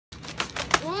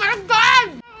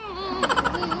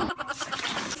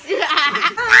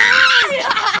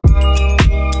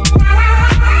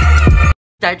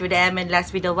Start with the M and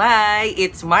last with the Y.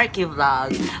 It's Marky Vlog.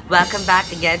 Welcome back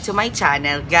again to my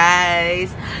channel,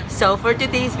 guys. So for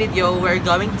today's video, we're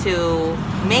going to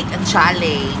make a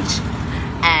challenge.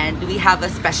 And we have a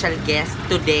special guest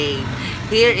today.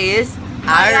 Here is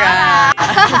Ara.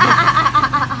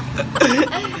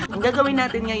 Ang gagawin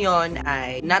natin ngayon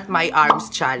ay not my arms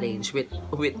challenge with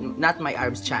not my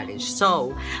arms challenge.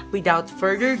 So, without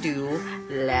further ado,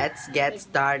 let's get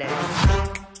started.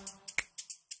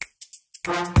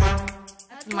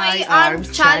 My arms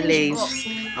challenge.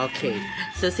 Okay.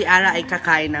 So si Ara ay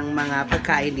kakain ng mga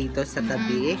pagkain dito sa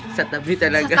tabi. Sa tabi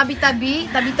talaga. Sa tabi-tabi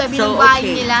So, ng bahay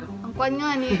okay. nila. Ang kwan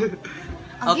nga ni.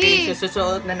 Okay, so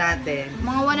susuot na natin.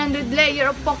 Mga 100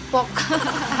 layer of pokpok.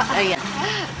 Ayan.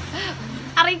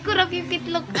 Aray ko,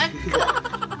 napipitlok ako.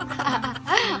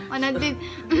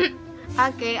 100.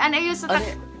 Okay, ano yung sa Ano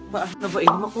ba? Hindi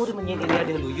makuri man yan. Iliya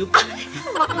din luyog.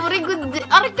 makuri good.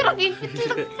 Aray ko,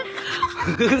 napipitlok.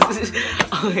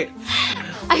 Okay.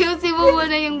 Ayusin mo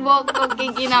muna yung bokok kay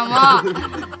kinama.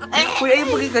 Kuya,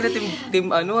 yung pagay ka na team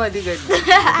ano ha, di ganun.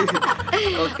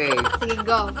 Okay. Sige,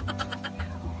 go.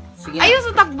 Sige. Ayun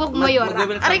sa takbok, Mayora.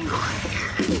 Aray ko,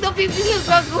 napipitlok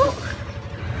ako.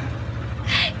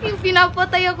 Yung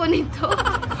pinapatay ako nito.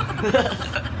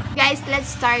 Guys,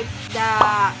 let's start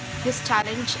this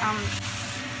challenge.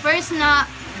 First na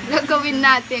gagawin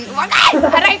natin. Wagay!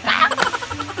 Aray ka!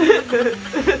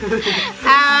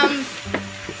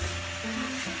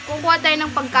 Kukuha tayo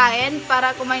ng pagkain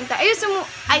para kumain tayo. Ayusin mo.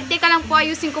 Ay, teka lang po.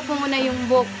 Ayusin ko po muna yung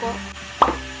buhok ko.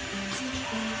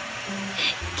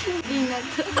 Hindi na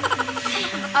to.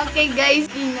 Okay, guys.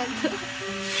 Hindi na to.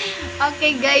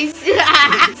 Okay, guys.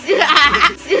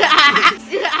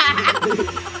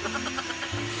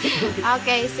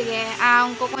 Okay, sige.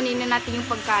 Kukunin na natin yung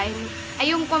pagkain.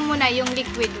 Ayun ko muna, yung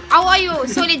liquid. Ayo.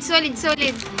 Solid.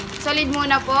 Solid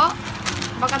muna po.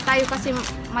 Baka tayo kasi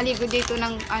maligo dito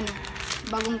ng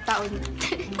bagong taon.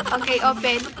 Okay,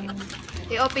 open.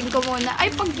 I-open ko muna. Ay,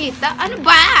 pagkita. Ano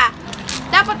ba?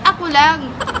 Dapat ako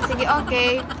lang. Sige,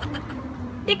 okay.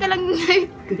 Teka lang.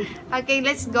 Okay,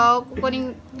 let's go.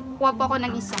 Kuha po ako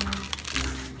ng isa.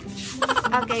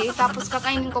 Okay, tapos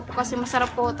kakainin ko po kasi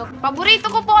masarap po ito. Paborito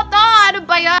ko po ito! Ano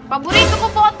ba yan? Paborito ko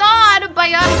po ito! Ano ba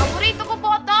yan? Paborito ko po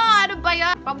ito! Ano ba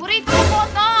yan? Paborito ko po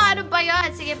ito! Ano ba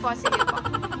yan? Sige po, sige po.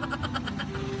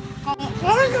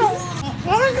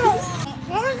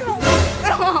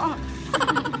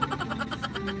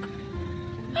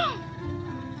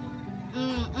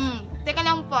 Teka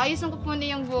lang po, ayusin ko po na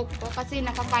yung buhok ko kasi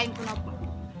nakakain ko na po.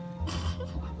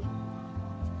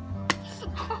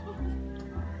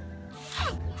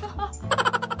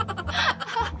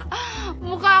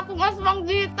 Mukha akong aswang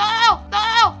dito!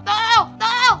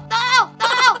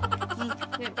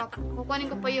 Kukunin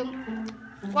ko pa yung...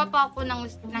 Kuha pa ako ng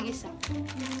isa.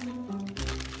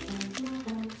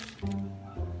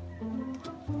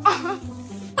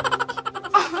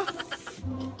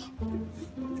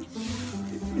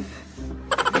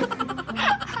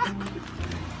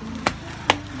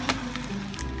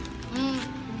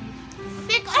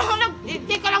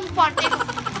 Teka lang po.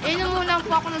 Inom muna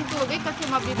po ako ng tubig kasi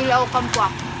mabibilaw po ako.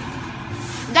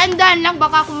 Dandan lang,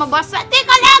 baka ako mabasa.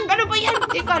 Teka lang! Ano ba yan?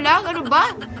 Teka lang, ano ba?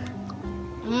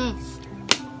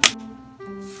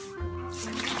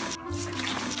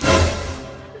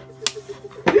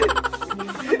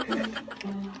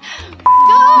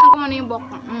 Ako muna yung buhok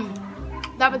ko.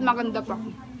 Dapat maganda pa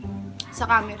sa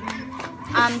camera.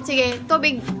 Sige,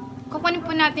 tubig. Kukunin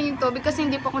po natin yung tubig kasi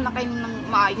hindi po ako nakainom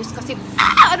ng maayos kasi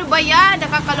ano ba yan?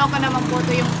 Nakakaloka naman po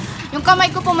ito yung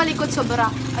kamay ko po malikot sobra.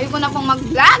 Ayoko na pong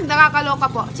mag-vlog. Nakakaloka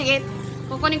po. Sige,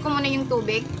 kukunin ko muna yung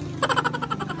tubig.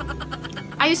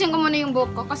 Ayusin ko muna yung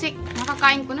buhok ko kasi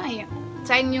nakakain ko na eh.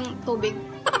 Sayang yung tubig.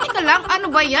 Teka lang,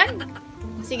 ano ba yan?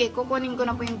 Sige, kukunin ko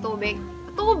na po yung tubig.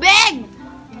 Tubig!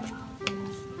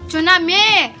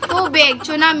 Tsunami! Tubig!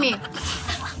 Tsunami!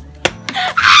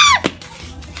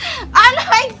 Ano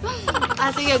ay?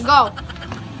 Sige, go.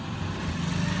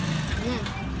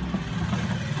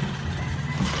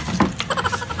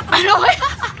 Ano kaya?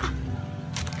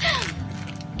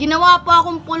 Ginawa po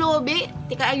akong pulubi.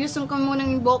 Tika, ayusin ko muna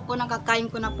yung buhok ko. Nakakain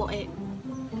ko na po eh.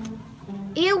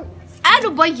 Ew! Ano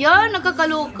ba yan?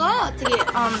 Nagkakaloka. Sige,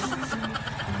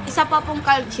 isa pa pong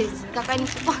calcius. Kakain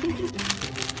ko po.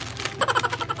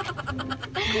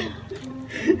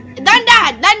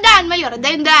 Dandan, Mayora,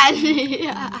 dandan.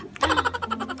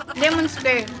 Lemon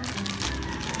square.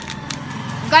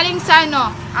 Galing sa ano?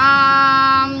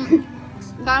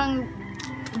 Galing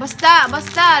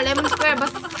basta lemon square.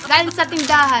 Galing sa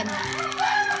tindahan.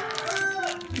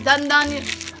 Dandan.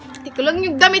 Teka lang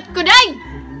yung damit ko, day.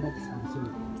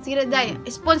 Sige, Day.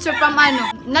 Sponsor from ano?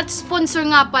 Not sponsor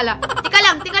nga pala. Tika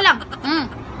lang, tika lang.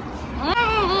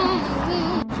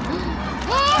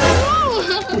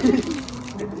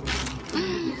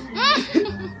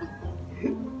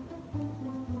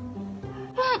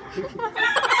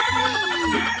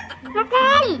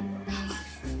 Sakang!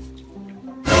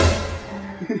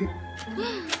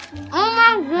 Oh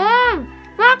my God!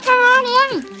 Sakang!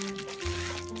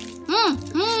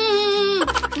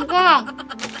 Sakang!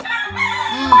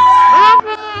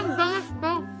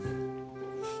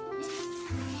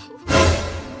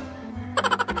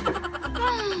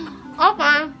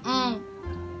 Okay.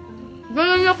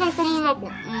 Ganyan akong kumuna po.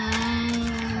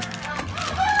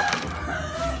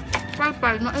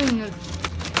 Pal, mainit.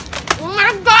 Oh my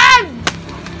God!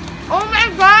 Oh my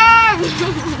God!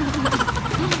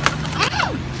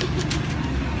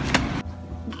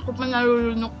 Hindi ko pa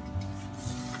narulunok.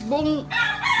 Buong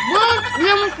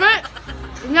limsi!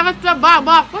 Inakit sa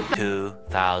baba ko.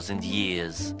 2,000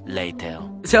 years later.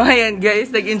 So ayan guys,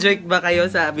 nag-enjoy ba kayo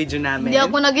sa video namin? Hindi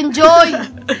ako nag-enjoy.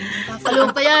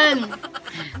 Kakaloka yan.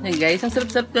 Ayan guys, ang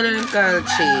sarap-sarap ka lang ng curl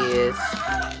cheese.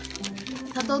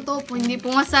 Sa totoo po, hindi po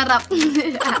masarap.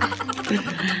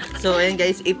 So ayan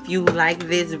guys, if you like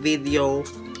this video,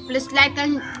 Please like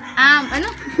and, ano?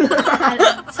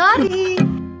 Sorry.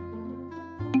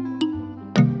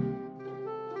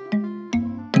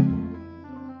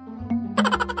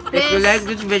 if you like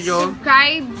this video,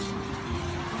 Subscribe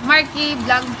Marky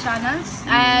Vlog channels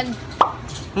and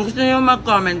kung gusto nyo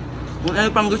mag-comment, kung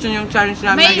ano pang gusto nyo yung challenge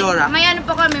na Mayora. may ano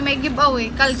po kami, may giveaway,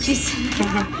 kalchis.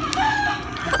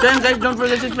 Then guys, don't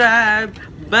forget to subscribe.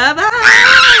 Bye-bye!